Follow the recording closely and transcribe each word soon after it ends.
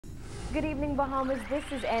Good evening, Bahamas. This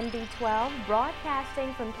is NB12,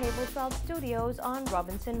 broadcasting from Cable 12 Studios on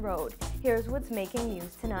Robinson Road. Here's what's making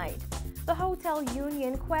news tonight. The hotel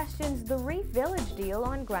union questions the Reef Village deal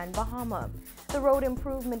on Grand Bahama. The road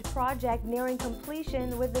improvement project nearing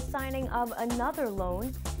completion with the signing of another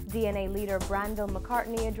loan. DNA leader Brandel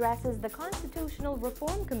McCartney addresses the Constitutional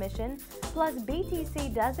Reform Commission, plus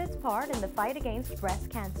BTC does its part in the fight against breast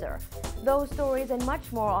cancer. Those stories and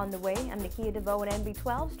much more on the way. I'm Nakia DeVoe, and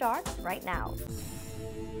NB12 starts right now.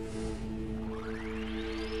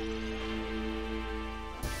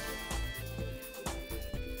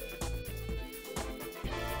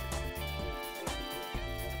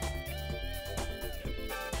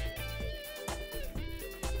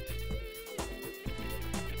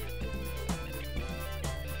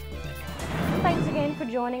 Thanks again for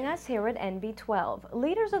joining us here at NB12.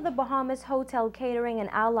 Leaders of the Bahamas Hotel Catering and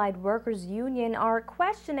Allied Workers Union are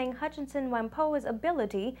questioning Hutchinson Whampoa's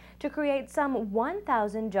ability to create some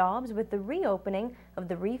 1,000 jobs with the reopening of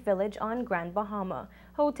the Reef Village on Grand Bahama.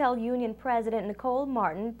 Hotel Union President Nicole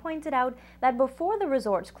Martin pointed out that before the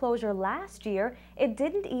resort's closure last year, it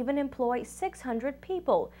didn't even employ 600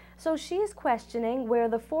 people. So she is questioning where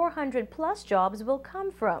the 400-plus jobs will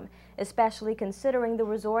come from, especially considering the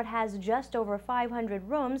resort has just over 500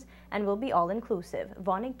 rooms and will be all-inclusive.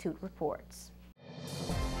 Vonnig Toot reports.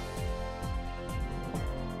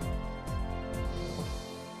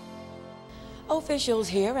 Officials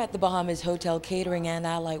here at the Bahamas Hotel Catering and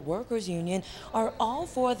Allied Workers Union are all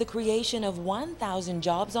for the creation of 1,000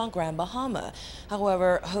 jobs on Grand Bahama.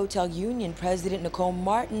 However, Hotel Union President Nicole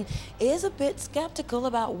Martin is a bit skeptical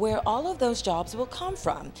about where all of those jobs will come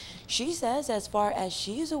from. She says as far as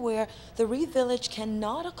she is aware, the Reef Village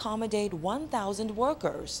cannot accommodate 1,000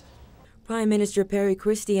 workers. Prime Minister Perry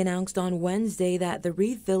Christie announced on Wednesday that the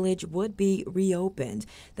Reef Village would be reopened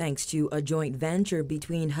thanks to a joint venture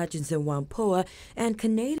between Hutchinson Whampoa and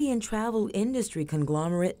Canadian travel industry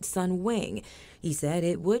conglomerate Sunwing. He said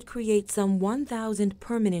it would create some 1,000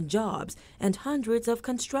 permanent jobs and hundreds of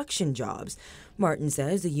construction jobs. Martin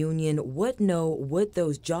says the union would know what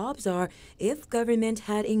those jobs are if government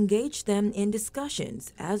had engaged them in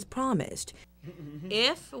discussions as promised.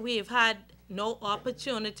 If we've had no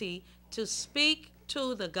opportunity to speak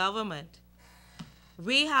to the government,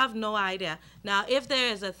 we have no idea. Now, if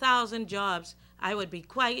there is 1,000 jobs, I would be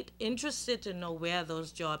quite interested to know where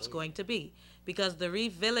those jobs are going to be, because the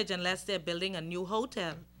Reef Village, unless they're building a new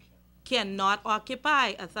hotel, cannot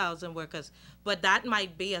occupy 1,000 workers. But that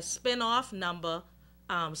might be a spin-off number,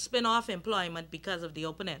 spin-off employment because of the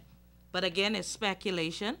opening. But again, it's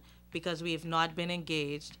speculation because we have not been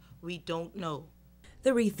engaged. We don't know.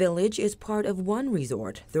 The Reef Village is part of one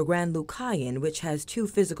resort, the Grand Lucayan, which has two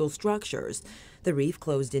physical structures. The Reef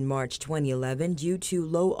closed in March 2011 due to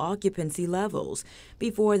low occupancy levels.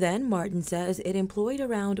 Before then, Martin says it employed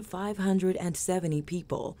around 570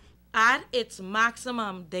 people. At its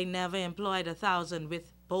maximum, they never employed 1,000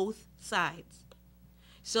 with both sides.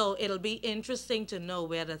 So it'll be interesting to know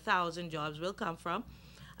where the 1,000 jobs will come from.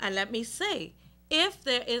 And let me say, if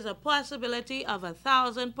there is a possibility of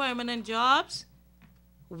 1,000 permanent jobs,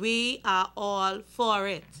 we are all for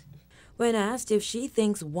it. When asked if she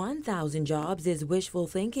thinks 1,000 jobs is wishful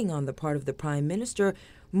thinking on the part of the Prime Minister,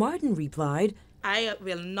 Martin replied, I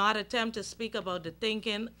will not attempt to speak about the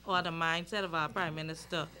thinking or the mindset of our Prime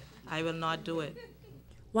Minister. I will not do it.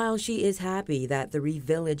 While she is happy that the Reef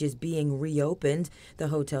Village is being reopened, the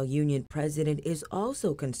Hotel Union president is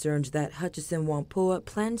also concerned that Hutchinson Whampoa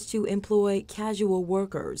plans to employ casual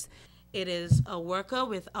workers. It is a worker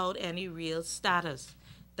without any real status.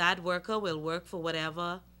 That worker will work for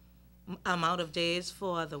whatever amount of days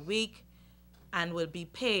for the week and will be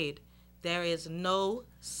paid. There is no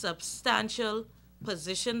substantial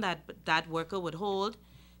position that that worker would hold.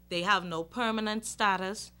 They have no permanent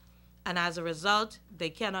status, and as a result, they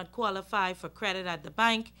cannot qualify for credit at the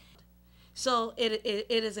bank. So it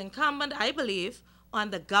is incumbent, I believe, on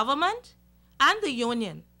the government and the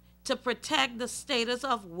union to protect the status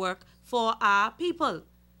of work for our people.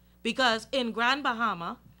 Because in Grand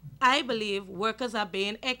Bahama, I believe workers are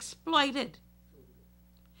being exploited.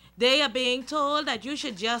 They are being told that you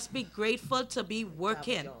should just be grateful to be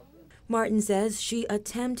working. Martin says she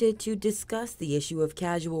attempted to discuss the issue of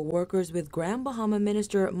casual workers with Grand Bahama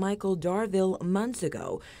Minister Michael Darville months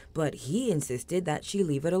ago, but he insisted that she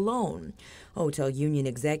leave it alone. Hotel Union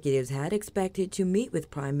executives had expected to meet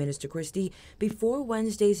with Prime Minister Christie before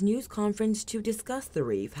Wednesday's news conference to discuss the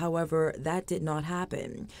Reef. However, that did not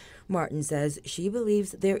happen. Martin says she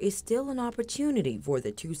believes there is still an opportunity for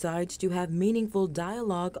the two sides to have meaningful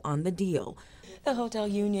dialogue on the deal. The hotel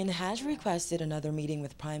union has requested another meeting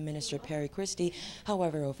with Prime Minister Perry Christie.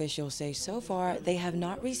 However, officials say so far they have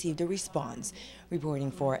not received a response.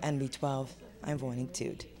 Reporting for NB12, I'm Voining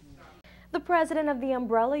Toot. The president of the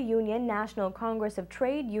umbrella union, National Congress of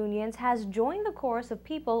Trade Unions, has joined the chorus of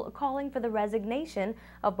people calling for the resignation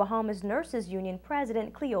of Bahamas Nurses Union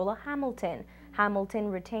President Cleola Hamilton. Hamilton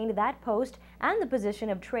retained that post and the position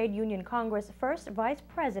of Trade Union Congress first vice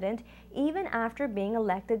president even after being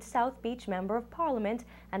elected South Beach Member of Parliament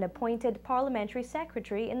and appointed parliamentary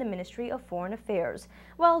secretary in the Ministry of Foreign Affairs.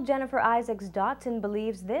 Well, Jennifer Isaacs-Dotson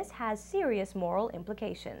believes this has serious moral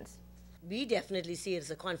implications. We definitely see it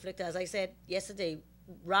as a conflict. As I said yesterday,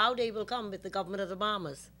 Row Day will come with the government of the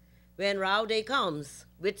Bahamas. When Row Day comes,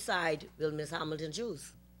 which side will Ms. Hamilton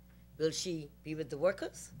choose? Will she be with the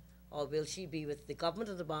workers, or will she be with the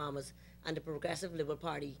government of the Bahamas and the Progressive Liberal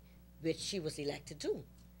Party, which she was elected to?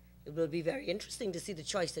 It will be very interesting to see the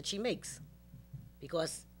choice that she makes,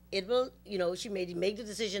 because it will, she may make the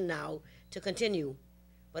decision now to continue,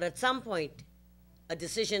 but at some point, a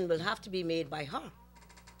decision will have to be made by her.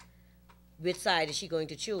 Which side is she going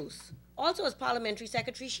to choose? Also, as parliamentary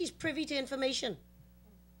secretary, she's privy to information.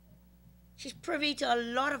 She's privy to a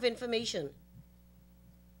lot of information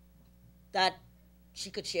that she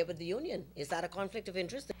could share with the union. Is that a conflict of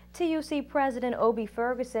interest? TUC President Obie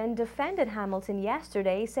Ferguson defended Hamilton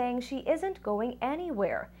yesterday, saying she isn't going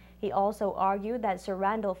anywhere. He also argued that Sir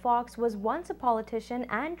Randall Fox was once a politician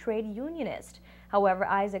and trade unionist. However,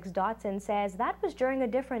 Isaacs-Dotson says that was during a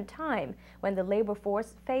different time when the labor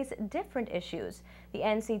force faced different issues. The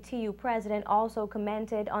NCTU president also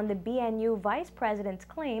commented on the BNU vice president's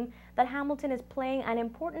claim that Hamilton is playing an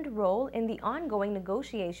important role in the ongoing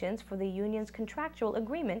negotiations for the union's contractual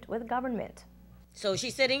agreement with government. So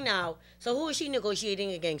she's sitting now. So who is she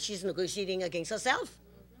negotiating against? She's negotiating against herself,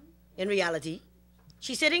 in reality.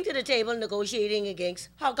 She's sitting to the table negotiating against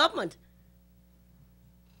her government.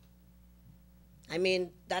 I mean,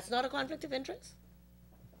 that's not a conflict of interest.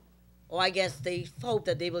 Or I guess they hope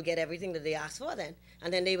that they will get everything that they ask for then,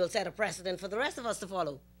 and then they will set a precedent for the rest of us to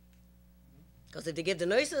follow. Because if they give the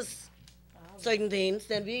nurses certain things,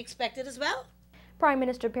 then we expect it as well. Prime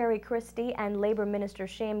Minister Perry Christie and Labor Minister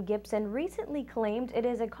Shane Gibson recently claimed it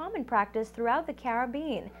is a common practice throughout the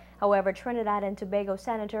Caribbean. However, Trinidad and Tobago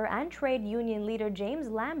Senator and trade union leader James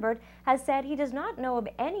Lambert has said he does not know of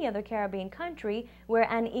any other Caribbean country where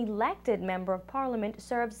an elected member of parliament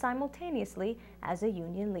serves simultaneously as a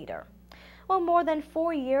union leader. Well, more than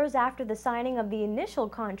 4 years after the signing of the initial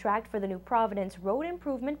contract for the New Providence Road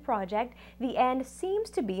Improvement Project, the end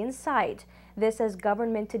seems to be in sight. This as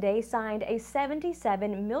government today signed a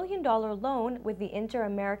 $77 million loan with the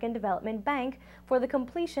Inter-American Development Bank for the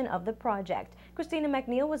completion of the project. Christina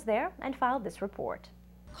McNeil was there and filed this report.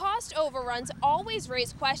 Cost overruns always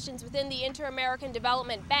raise questions within the Inter-American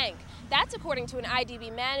Development Bank. That's according to an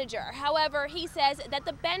IDB manager. However, he says that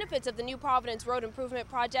the benefits of the New Providence Road Improvement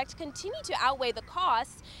Project continue to outweigh the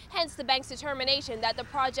costs, hence the bank's determination that the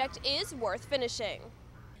project is worth finishing.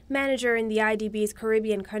 Manager in the IDB's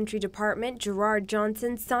Caribbean Country Department, Gerard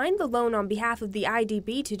Johnson, signed the loan on behalf of the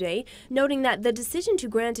IDB today, noting that the decision to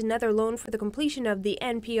grant another loan for the completion of the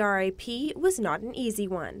NPRAP was not an easy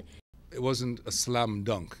one. It wasn't a slam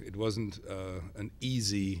dunk. It wasn't an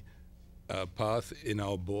easy path in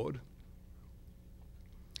our board,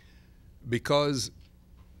 because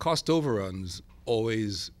cost overruns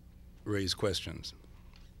always raise questions.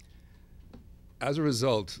 As a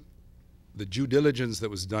result, the due diligence that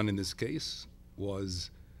was done in this case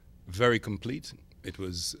was very complete. It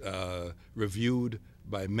was reviewed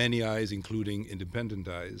by many eyes, including independent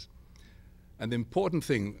eyes. And the important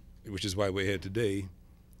thing, which is why we're here today,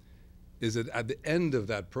 is that at the end of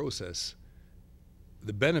that process,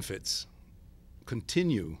 the benefits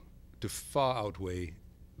continue to far outweigh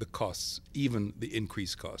the costs, even the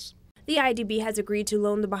increased costs. The IDB has agreed to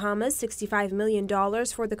loan the Bahamas $65 million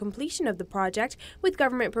for the completion of the project, with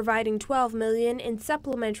government providing $12 million in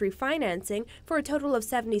supplementary financing for a total of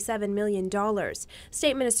 $77 million.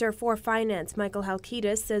 State Minister for Finance Michael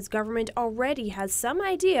Halkitis says government already has some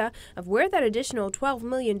idea of where that additional $12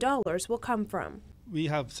 million will come from. We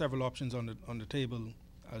have several options on the table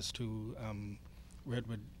as to where it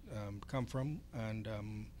would come from, and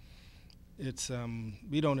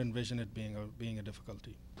we don't envision it being a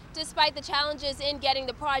difficulty. Despite the challenges in getting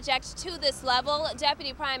the project to this level,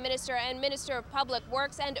 Deputy Prime Minister and Minister of Public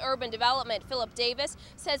Works and Urban Development Philip Davis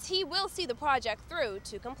says he will see the project through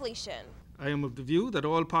to completion. I am of the view that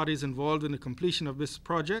all parties involved in the completion of this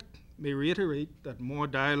project may reiterate that more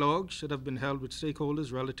dialogue should have been held with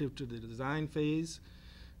stakeholders relative to the design phase.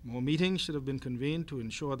 More meetings should have been convened to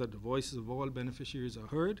ensure that the voices of all beneficiaries are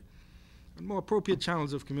heard. and more appropriate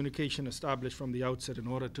channels of communication established from the outset in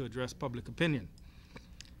order to address public opinion.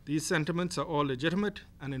 These sentiments are all legitimate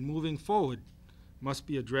and in moving forward must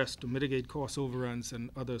be addressed to mitigate cost overruns and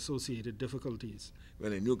other associated difficulties.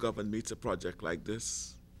 When a new government meets a project like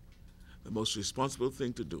this, the most responsible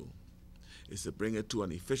thing to do is to bring it to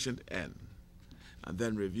an efficient end and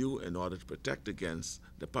then review in order to protect against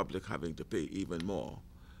the public having to pay even more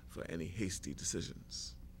for any hasty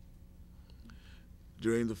decisions.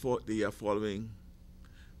 During the year following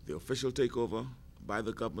the official takeover by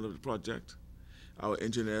the government of the project, our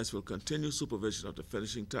engineers will continue supervision of the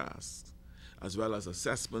finishing tasks, as well as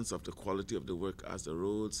assessments of the quality of the work as the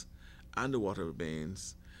roads and the water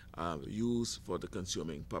mains are used for the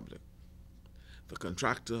consuming public. The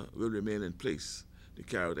contractor will remain in place to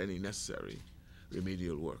carry out any necessary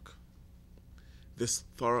remedial work. This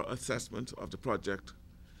thorough assessment of the project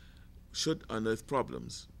should unearth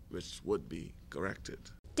problems which would be corrected.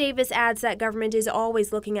 Davis adds that government is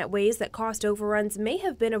always looking at ways that cost overruns may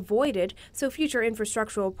have been avoided, so future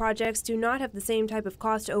infrastructural projects do not have the same type of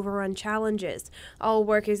cost overrun challenges. All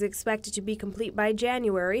work is expected to be complete by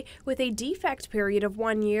January, with a defect period of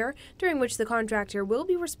 1 year, during which the contractor will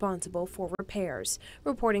be responsible for repairs.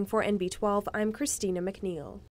 Reporting for NB12, I'm Christina McNeil.